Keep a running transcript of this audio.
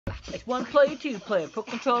It's one player, two player, put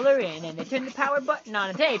controller in, and they turn the power button on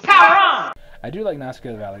and say, power on! I do like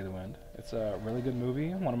Nausicaa, the Valley of the Wind. It's a really good movie,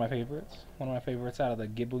 one of my favorites. One of my favorites out of the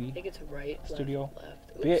Ghibli I think it's right, studio.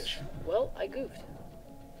 left. Oops. Bitch. Well, I goofed.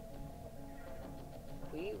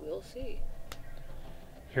 We will see.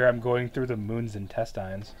 Here I'm going through the moon's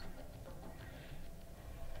intestines.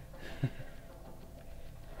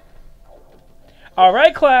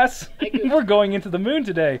 Alright, class! We're going into the moon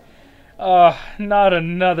today. Not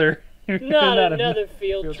another... Not another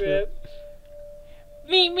field trip.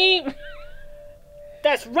 Meep, meep!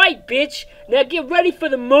 That's right, bitch! Now get ready for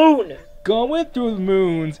the moon! Going through the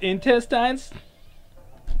moon's intestines.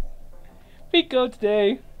 We go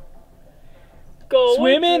today.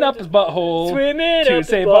 Swimming up his butthole. Swimming to up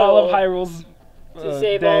save his all of butthole. Hyrule's To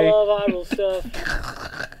save day. all of Hyrule's stuff.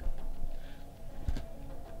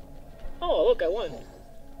 Oh, look, I won.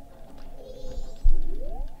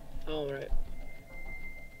 Alright.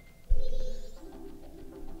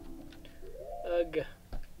 Ugh.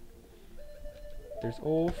 There's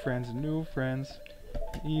old friends and new friends.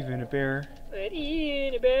 Even a bear. And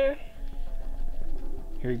eating a bear.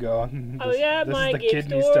 Here you go. I was at this my is the game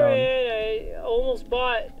kidney store stone. and I almost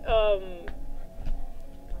bought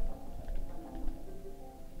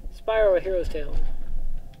Spyro Hero's Tale.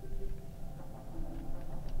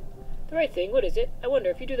 The right thing, what is it? I wonder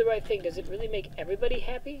if you do the right thing, does it really make everybody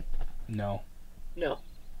happy? No. No.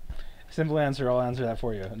 Simple answer, I'll answer that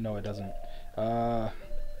for you. No, it doesn't. Oh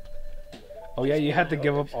yeah, you had to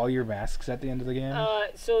give up all your masks at the end of the game?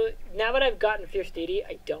 So now that I've gotten Fierce Deity,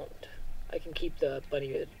 I don't. I can keep the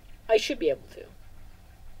Bunny Hood. I should be able to.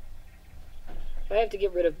 If I have to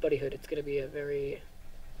get rid of Bunny Hood, it's going to be a very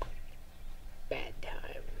bad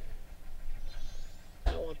time.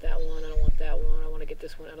 I don't want that one, I don't want that one. I want to get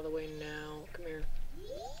this one out of the way now. Come here.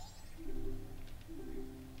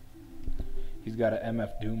 He's got an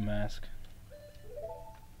MF Doom mask.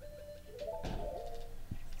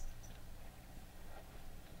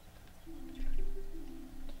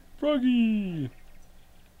 Froggy!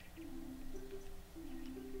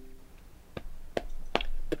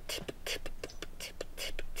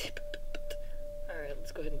 Alright,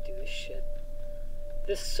 let's go ahead and do this shit.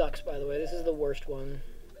 This sucks, by the way. This is the worst one.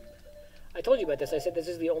 I told you about this. I said this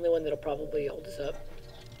is the only one that'll probably hold us up.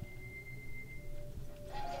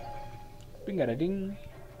 Bing-a-da-ding.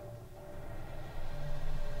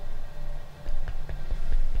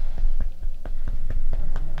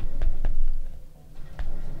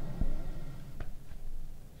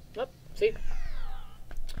 Oh, see?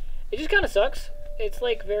 It just kind of sucks. It's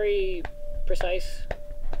like very precise.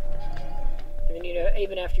 And then, you know,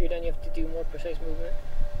 even after you're done, you have to do more precise movement.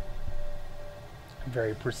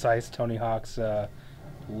 Very precise Tony Hawk's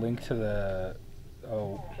link to the...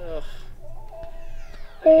 Oh. Ugh.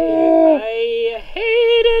 I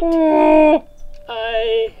hate it. Oh,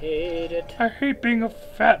 I hate it. I hate being a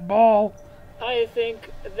fat ball. I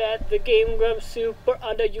think that the Game Grumps super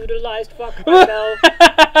underutilized fuck myself.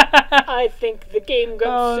 I think the Game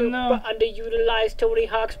Grumps super underutilized Tony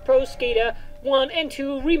Hawk's Pro Skater 1 and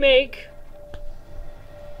 2 remake.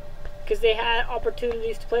 Because they had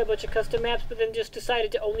opportunities to play a bunch of custom maps, but then just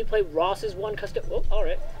decided to only play Ross's one custom... Oh,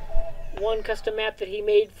 alright. One custom map that he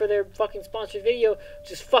made for their fucking sponsored video.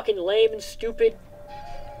 Just fucking lame and stupid.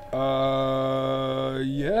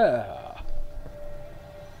 Yeah.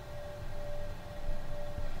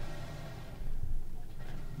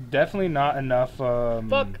 Definitely not enough,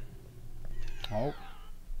 Fuck. Oh.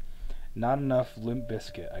 Not enough Limp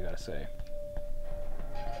Bizkit, I gotta say.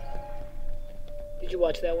 Did you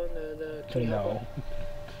watch that one? The Tony Hawk one? No.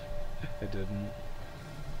 I didn't.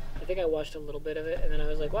 I think I watched a little bit of it, and then I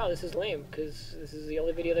was like, wow, this is lame, because this is the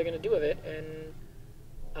only video they're going to do of it, and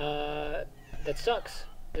that sucks.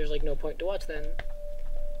 There's, like, no point to watch then,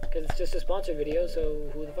 because it's just a sponsored video,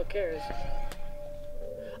 so who the fuck cares?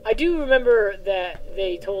 I do remember that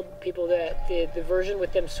they told people that the version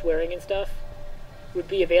with them swearing and stuff would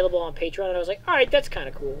be available on Patreon, and I was like, alright, that's kind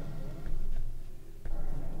of cool.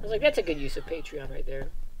 I was like, that's a good use of Patreon right there.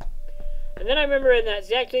 And then I remember in that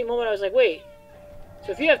exact same moment, I was like, wait,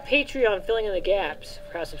 so if you have Patreon filling in the gaps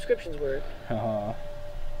for how subscriptions work,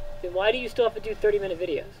 then why do you still have to do 30-minute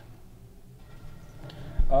videos?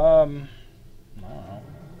 I don't know.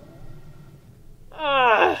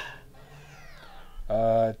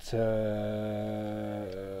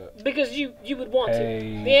 Because you would want to.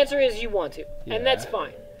 Hey. The answer is you want to. Yeah. And that's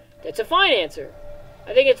fine. That's a fine answer.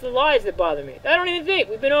 I think it's the lies that bother me. I don't even think.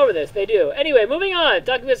 We've been over this. They do. Anyway, moving on.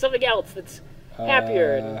 Talking about something else that's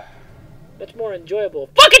happier and much more enjoyable.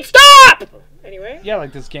 Fucking stop! Anyway. Yeah,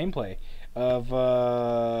 like this gameplay of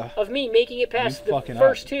me making it past the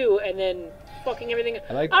first two and then fucking everything.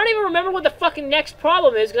 I don't even remember what the fucking next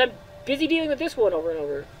problem is because I'm busy dealing with this one over and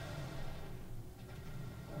over.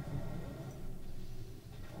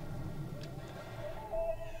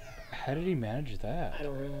 How did he manage that? I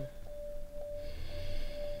don't know.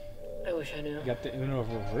 I wish I knew. You got the Uno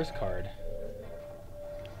reverse card.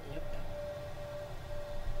 Yep.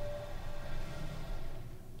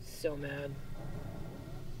 So mad.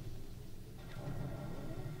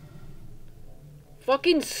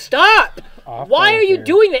 Fucking stop! Why are you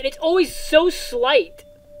doing that? It's always so slight.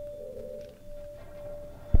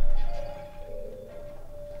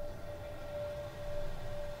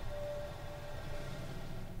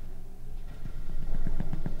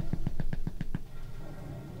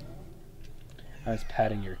 I was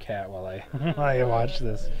patting your cat while I watched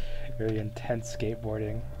this very intense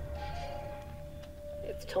skateboarding.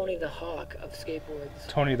 It's Tony the Hawk of skateboards.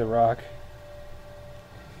 Tony the Rock.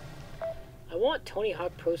 I want Tony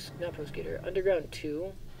Hawk not Pro Skater, Underground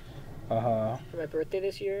 2 for my birthday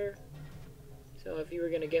this year. So if you were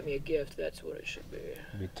gonna get me a gift, that's what it should be.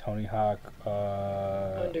 It'd be Tony Hawk,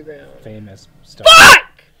 Underground. Famous star.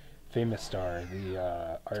 Fuck! Famous star.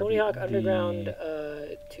 The Tony Hawk Underground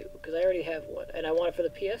 2, because I already have one, and I want it for the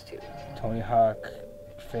PS2. Tony Hawk,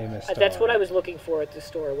 Famous star. That's what I was looking for at the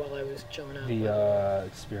store while I was chilling out. The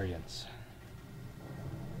experience.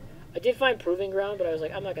 I did find Proving Ground, but I was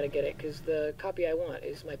like, I'm not gonna get it because the copy I want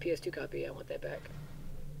is my PS2 copy. I want that back.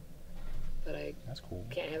 But That's cool.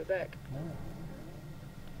 Can't have it back. No.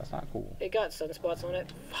 That's not cool. It got sunspots on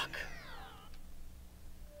it. Fuck.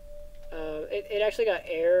 It actually got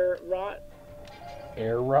air rot.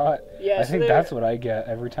 Air rot? Yeah, I think that's what I get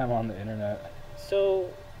every time on the internet. So,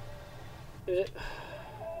 there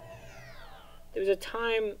was a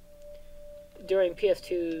time during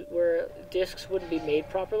PS2 where discs wouldn't be made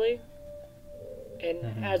properly.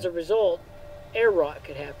 And as a result, air rot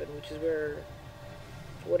could happen, which is where,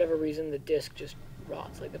 for whatever reason, the disc just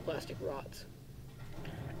rots, like the plastic rots.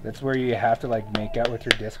 That's where you have to like make out with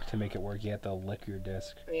your disc to make it work. You have to lick your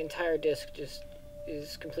disc. And the entire disc just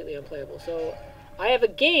is completely unplayable. So I have a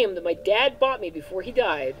game that my dad bought me before he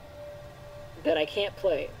died that I can't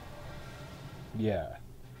play. Yeah.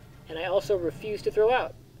 And I also refuse to throw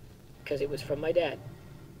out because it was from my dad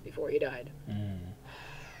before he died.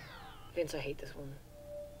 Vince, I hate this one.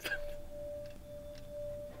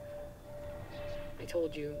 I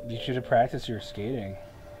told you. You should have practiced your skating.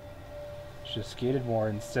 You should have skated more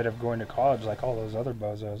instead of going to college like all those other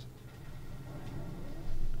bozos.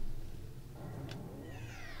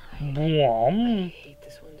 I hate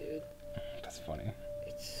this one, dude. That's funny.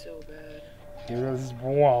 It's so bad. Here goes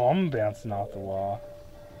Boom bouncing off the wall.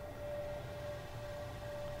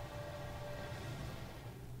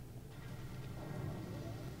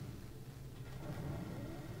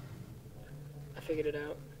 I figured it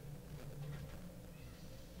out.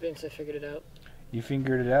 Vince, I figured it out. You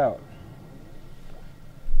figured it out.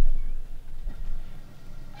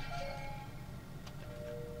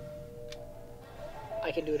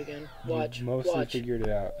 I can do it again. Watch. You mostly Watch. figured it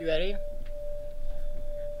out. You ready?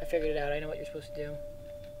 I figured it out. I know what you're supposed to do.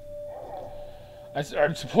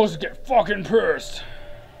 I'm supposed to get fucking pissed.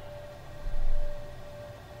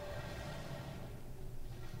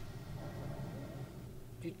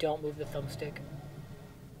 You don't move the thumbstick.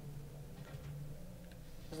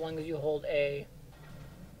 As long as you hold A,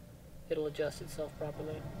 it'll adjust itself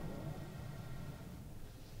properly.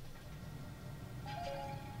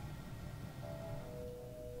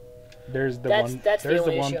 There's the That's the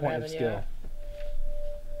only 1 issue I'm point of having, skill. yeah.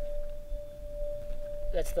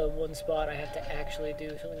 That's the one spot I have to actually do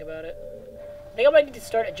something about it. I think I might need to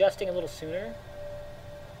start adjusting a little sooner.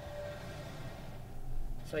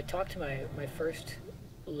 So I talked to my first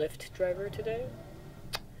Lyft driver today.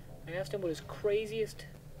 I asked him what his craziest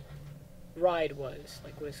ride was,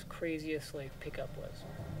 like what his craziest like pickup was.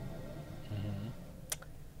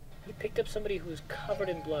 He picked up somebody who was covered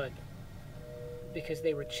in blood because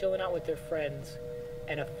they were chilling out with their friends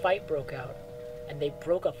and a fight broke out and they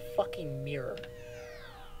broke a fucking mirror.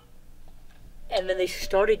 And then they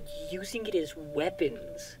started using it as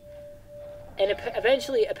weapons. And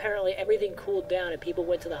eventually, apparently, everything cooled down and people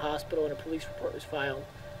went to the hospital and a police report was filed.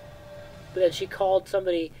 But then she called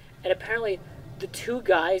somebody, and apparently the two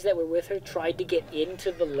guys that were with her tried to get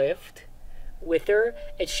into the lift with her,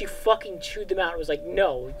 and she fucking chewed them out and was like,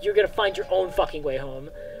 no, you're gonna find your own fucking way home.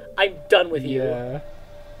 I'm done with you. Yeah.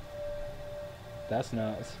 That's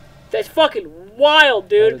nuts. That's fucking wild,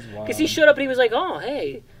 dude. That is wild. Because he showed up and he was like, oh,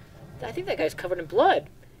 hey, I think that guy's covered in blood.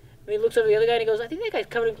 And he looks over the other guy and he goes, I think that guy's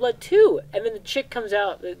covered in blood too. And then the chick comes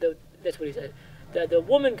out, that's what he said. The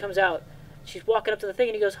woman comes out, she's walking up to the thing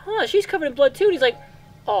and he goes, huh, she's covered in blood too. And he's like,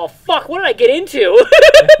 Oh, fuck, what did I get into?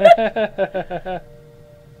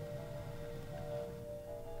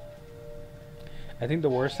 I think the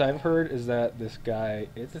worst I've heard is that this guy,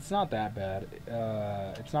 it's not that bad.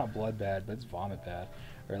 It's not blood bad, but it's vomit bad.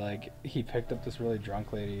 Or like he picked up this really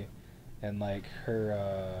drunk lady, and like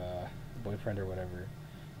her boyfriend or whatever.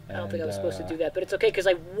 I don't think I was supposed to do that, but it's okay because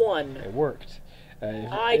I won. It worked.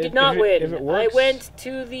 I did not win. If it works, I went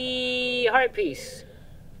to the heart piece.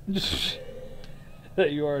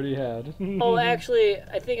 that you already had. Oh, actually,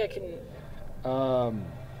 I think I can.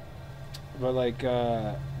 But like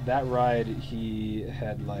that ride, he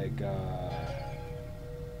had like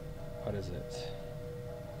what is it?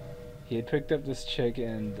 He had picked up this chick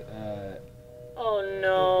and Oh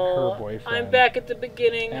no! her boyfriend. I'm back at the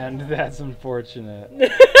beginning. And that's unfortunate.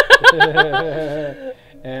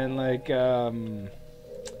 And like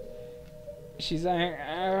she's like,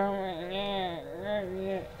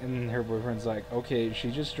 and her boyfriend's like, okay, she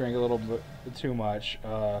just drank a little bit too much.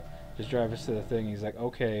 Just drive us to the thing. He's like,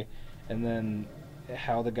 okay. And then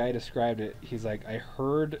how the guy described it, he's like, I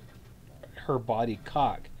heard her body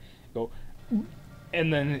cock go,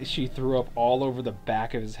 and then she threw up all over the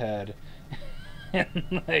back of his head.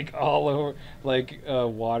 And like all over, like a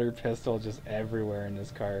water pistol just everywhere in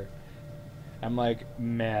this car. I'm like,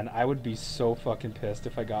 man, I would be so fucking pissed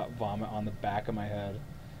if I got vomit on the back of my head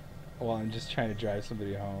while I'm just trying to drive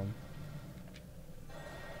somebody home.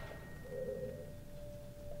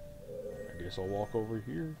 I guess I'll walk over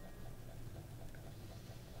here.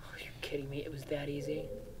 Are you kidding me? It was that easy?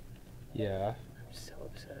 Yeah. I'm so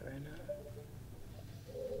upset right now.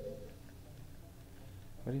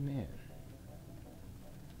 What do you mean?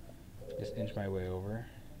 Just inch my way over.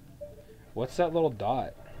 What's that little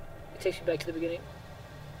dot? It takes you back to the beginning.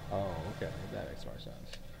 Oh, okay. That makes more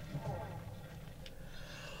sense.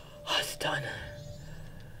 Oh, it's done.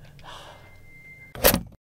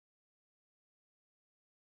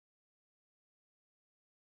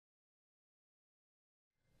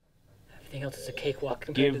 Everything else is a cakewalk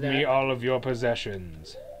compared to Give that. me all of your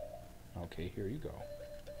possessions. Okay, here you go.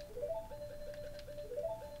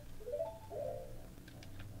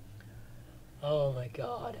 Oh my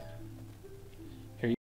god.